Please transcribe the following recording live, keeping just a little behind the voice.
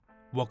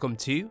Welcome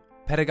to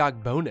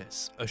Pedagogue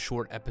Bonus, a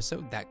short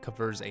episode that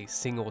covers a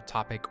single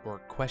topic or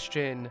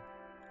question.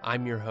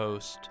 I'm your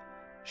host,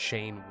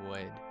 Shane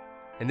Wood.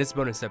 In this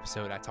bonus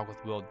episode, I talk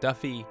with Will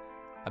Duffy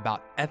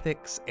about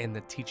ethics and the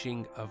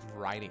teaching of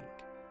writing.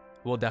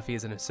 Will Duffy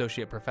is an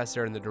associate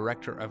professor and the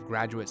director of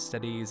graduate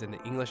studies in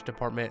the English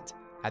department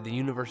at the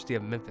University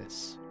of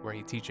Memphis, where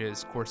he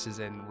teaches courses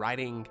in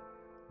writing,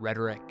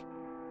 rhetoric,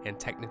 and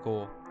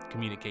technical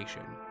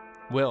communication.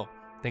 Will,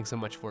 thanks so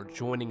much for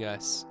joining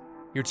us.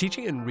 Your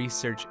teaching and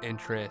research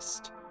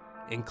interests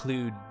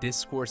include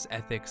discourse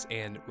ethics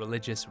and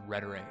religious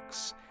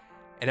rhetorics.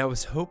 And I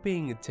was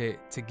hoping to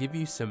give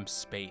you some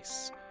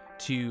space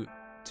to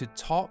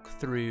talk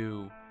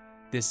through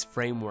this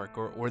framework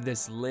or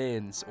this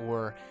lens,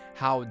 or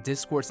how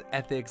discourse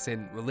ethics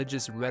and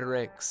religious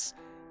rhetorics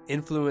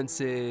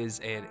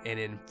influences and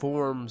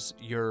informs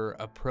your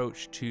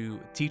approach to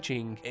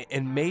teaching.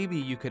 And maybe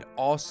you could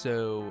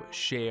also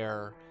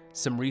share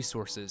some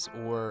resources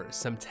or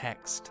some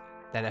text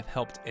that have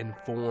helped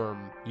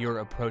inform your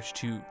approach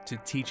to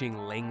teaching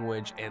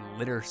language and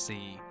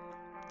literacy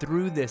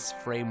through this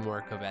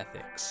framework of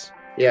ethics.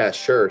 Yeah,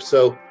 sure.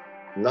 So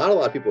not a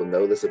lot of people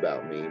know this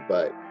about me,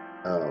 but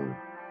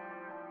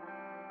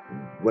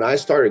when I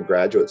started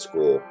graduate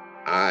school,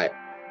 I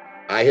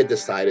had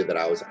decided that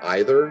I was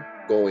either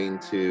going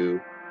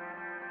to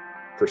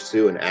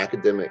pursue an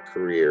academic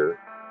career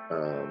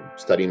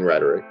studying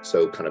rhetoric,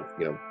 so kind of,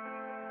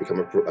 become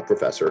a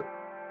professor,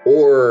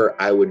 or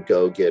I would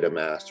go get a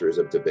master's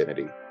of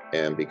divinity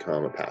and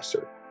become a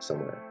pastor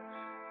somewhere.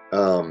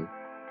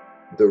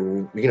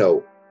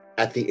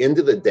 At the end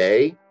of the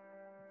day,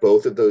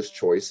 both of those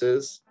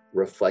choices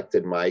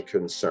reflected my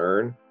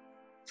concern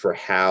for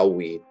how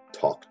we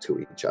talk to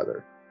each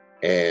other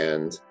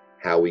and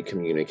how we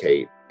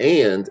communicate,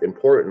 and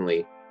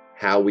importantly,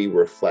 how we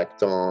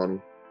reflect on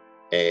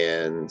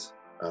and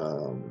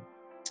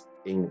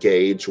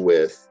engage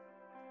with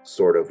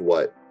sort of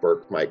what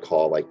Burke might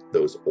call like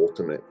those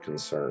ultimate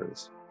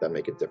concerns that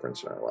make a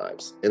difference in our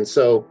lives. And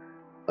so,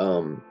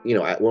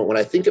 when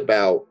I think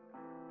about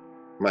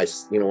my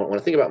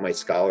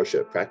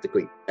scholarship,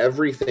 practically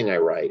everything I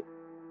write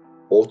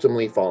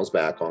ultimately falls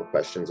back on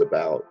questions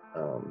about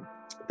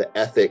the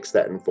ethics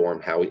that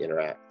inform how we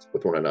interact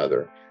with one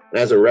another. And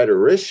as a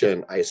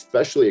rhetorician, I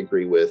especially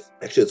agree with,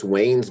 actually, it's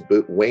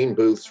Wayne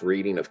Booth's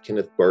reading of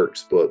Kenneth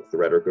Burke's book, The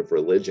Rhetoric of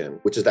Religion,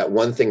 which is that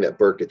one thing that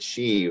Burke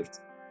achieved,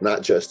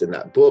 not just in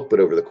that book, but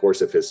over the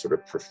course of his sort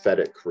of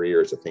prophetic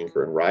career as a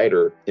thinker and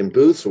writer. In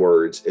Booth's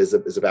words, is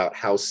about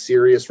how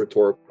serious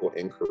rhetorical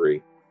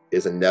inquiry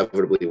is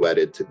inevitably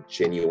wedded to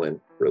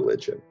genuine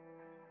religion.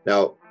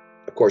 Now,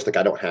 of course, I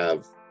don't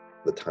have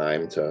the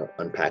time to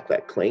unpack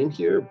that claim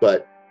here,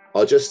 but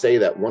I'll just say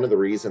that one of the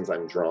reasons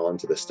I'm drawn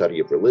to the study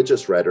of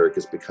religious rhetoric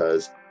is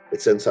because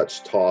it's in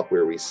such talk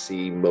where we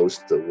see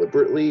most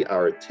deliberately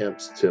our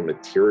attempts to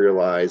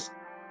materialize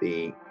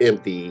the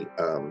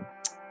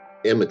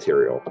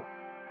immaterial,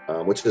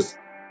 which is,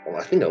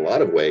 I think, in a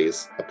lot of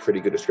ways, a pretty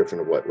good description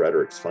of what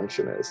rhetoric's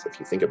function is, if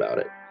you think about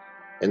it.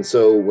 And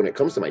so when it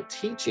comes to my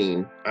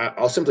teaching,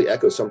 I'll simply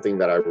echo something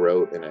that I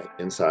wrote in an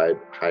Inside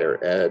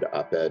Higher Ed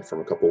op-ed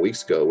from a couple of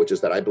weeks ago, which is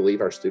that I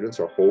believe our students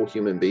are whole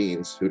human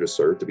beings who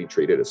deserve to be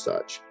treated as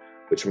such,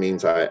 which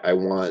means I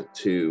want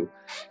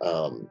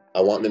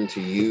them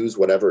to use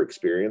whatever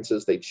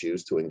experiences they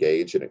choose to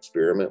engage and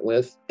experiment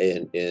with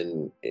in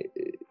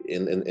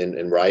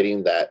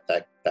writing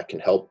that can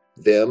help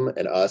them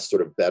and us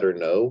sort of better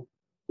know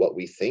what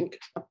we think,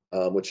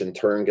 which in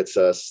turn gets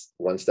us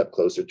one step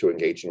closer to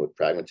engaging with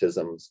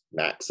pragmatism's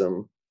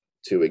maxim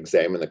to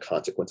examine the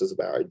consequences of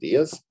our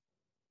ideas,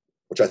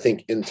 which I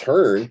think in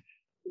turn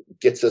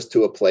gets us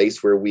to a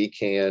place where we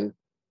can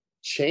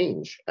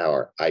change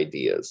our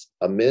ideas,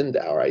 amend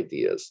our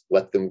ideas,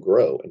 let them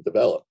grow and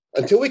develop.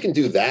 Until we can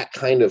do that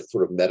kind of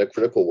sort of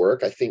metacritical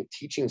work, I think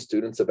teaching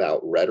students about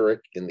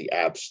rhetoric in the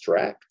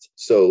abstract,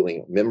 so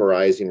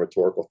memorizing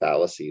rhetorical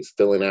fallacies,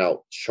 filling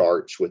out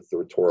charts with the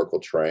rhetorical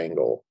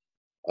triangle,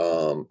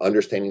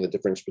 understanding the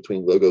difference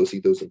between logos,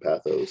 ethos, and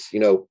pathos,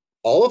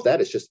 all of that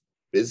is just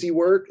busy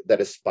work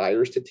that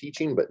aspires to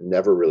teaching, but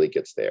never really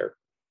gets there,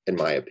 in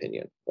my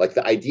opinion. Like,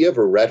 the idea of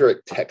a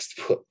rhetoric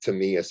textbook to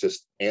me is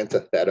just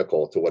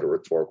antithetical to what a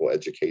rhetorical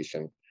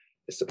education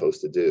is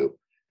supposed to do.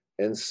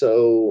 And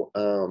so,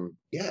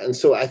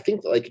 I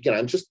think, again,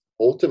 I'm just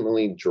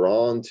ultimately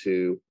drawn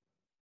to,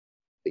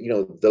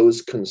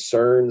 those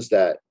concerns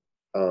that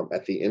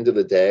at the end of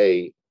the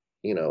day,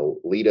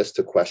 lead us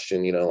to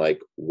question,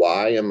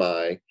 why am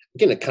I,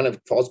 again, it kind of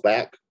falls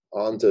back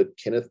onto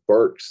Kenneth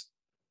Burke's,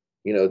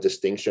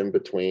 distinction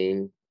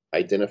between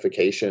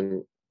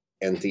identification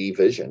and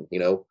division.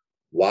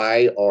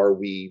 Why are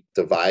we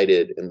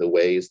divided in the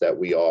ways that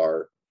we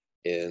are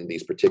in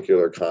these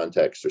particular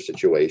contexts or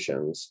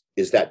situations?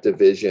 Is that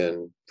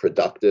division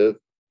productive?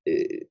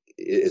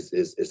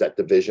 Is that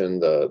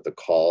division the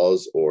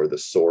cause or the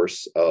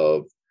source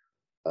of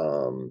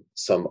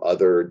some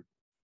other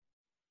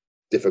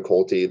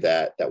difficulty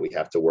that we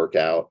have to work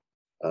out?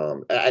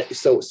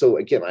 So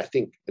again, I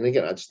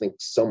just think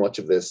so much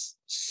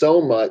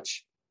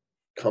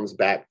comes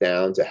back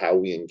down to how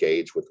we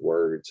engage with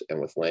words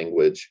and with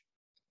language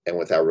and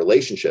with our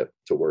relationship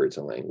to words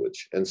and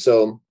language. And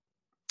so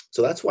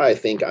that's why I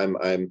think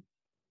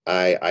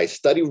I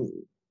study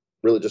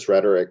religious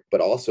rhetoric,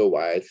 but also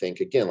why I think,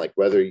 again, like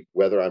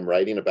whether I'm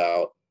writing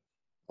about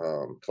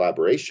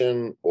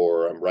collaboration,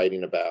 or I'm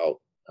writing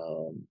about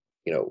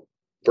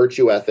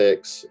virtue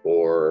ethics,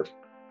 or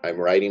I'm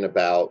writing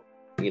about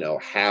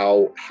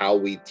how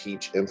we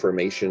teach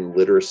information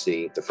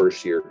literacy to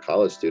first year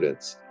college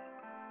students.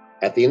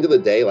 At the end of the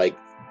day, like,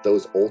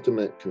 those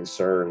ultimate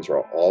concerns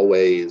are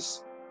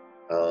always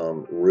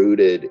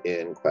rooted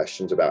in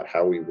questions about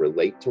how we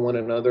relate to one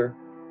another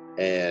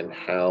and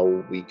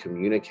how we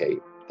communicate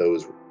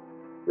those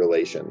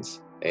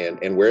relations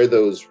and where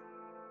those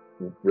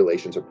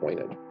relations are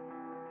pointed.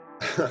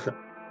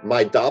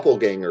 My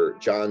doppelganger,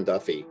 John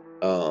Duffy,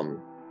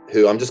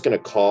 who I'm just going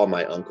to call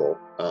my uncle,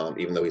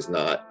 even though he's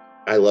not.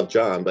 I love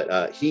John,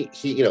 but he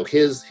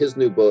his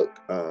new book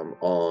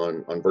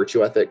on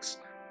virtue ethics,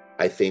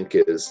 I think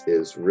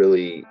is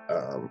really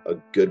a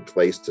good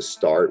place to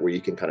start, where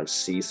you can kind of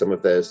see some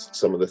of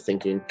the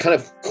thinking. Kind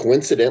of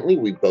coincidentally,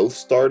 we both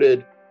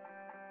started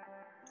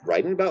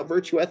writing about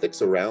virtue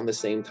ethics around the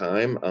same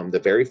time. The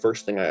very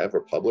first thing I ever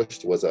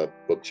published was a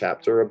book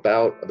chapter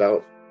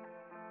about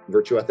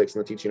virtue ethics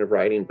and the teaching of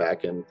writing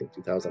back in, I think,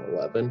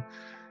 2011.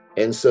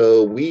 And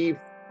so we've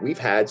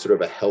had sort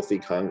of a healthy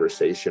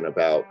conversation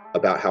about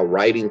how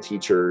writing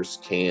teachers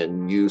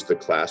can use the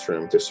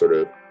classroom to sort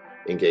of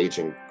engage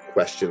in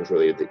questions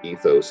related to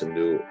ethos in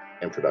new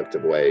and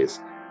productive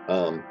ways.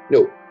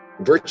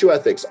 Virtue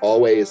ethics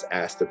always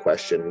asks the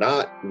question,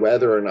 not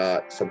whether or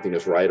not something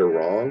is right or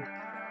wrong,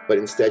 but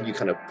instead you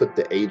kind of put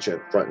the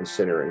agent front and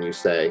center and you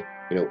say,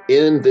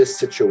 in this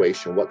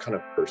situation, what kind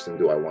of person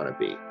do I want to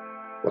be?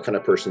 What kind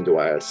of person do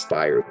I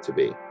aspire to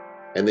be?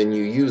 And then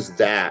you use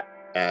that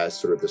as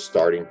sort of the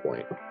starting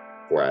point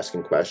for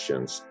asking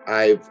questions.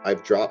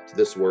 I've dropped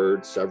this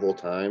word several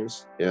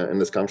times in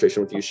this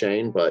conversation with you,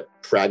 Shane, but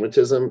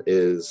pragmatism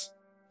is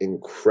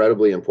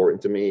incredibly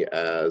important to me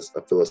as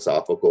a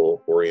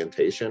philosophical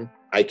orientation.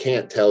 I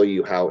can't tell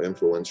you how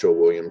influential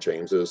William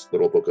James's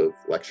little book of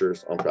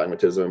lectures on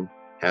pragmatism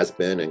has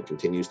been and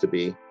continues to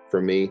be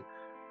for me.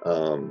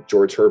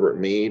 George Herbert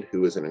Mead,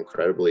 who is an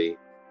incredibly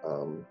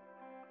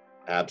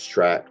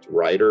abstract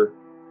writer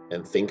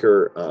and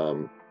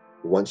thinker,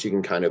 once you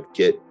can kind of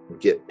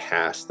get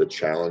past the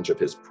challenge of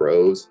his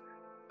prose,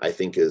 I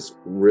think is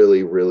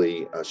really,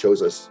 really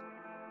shows us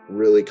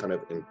really kind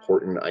of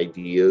important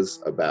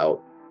ideas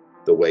about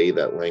the way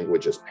that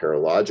language is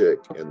paralogic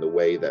and the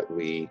way that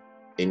we,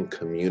 in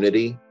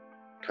community,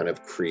 kind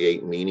of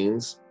create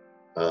meanings.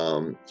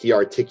 He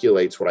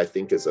articulates what I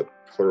think is a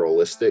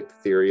pluralistic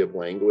theory of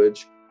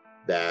language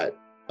that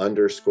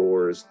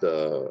underscores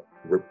the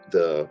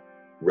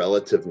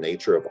relative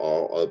nature of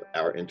all of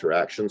our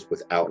interactions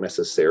without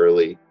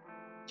necessarily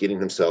getting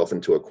himself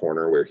into a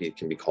corner where he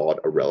can be called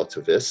a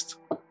relativist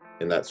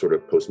in that sort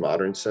of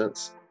postmodern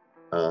sense.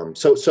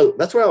 So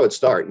that's where I would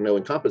start.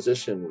 In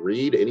composition,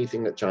 read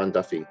anything that John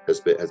Duffy has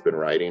been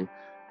writing,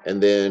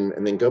 and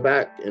then go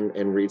back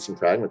and read some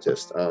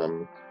pragmatists.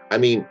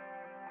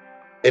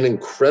 An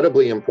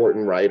incredibly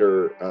important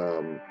writer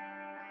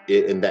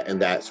in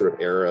that sort of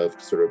era of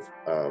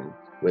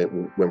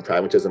when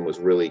pragmatism was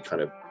really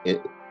kind of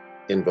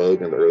in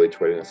vogue in the early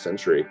 20th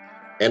century,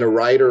 and a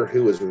writer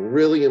who is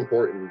really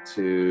important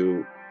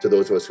to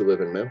those of us who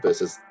live in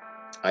Memphis is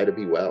Ida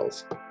B.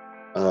 Wells.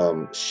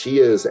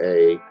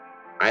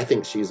 I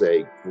think she's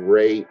a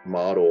great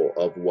model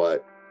of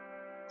what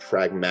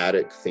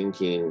pragmatic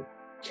thinking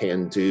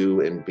can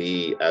do and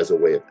be as a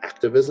way of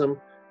activism.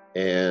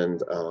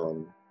 And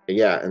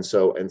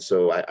so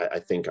I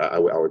think I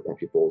would point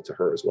people to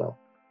her as well.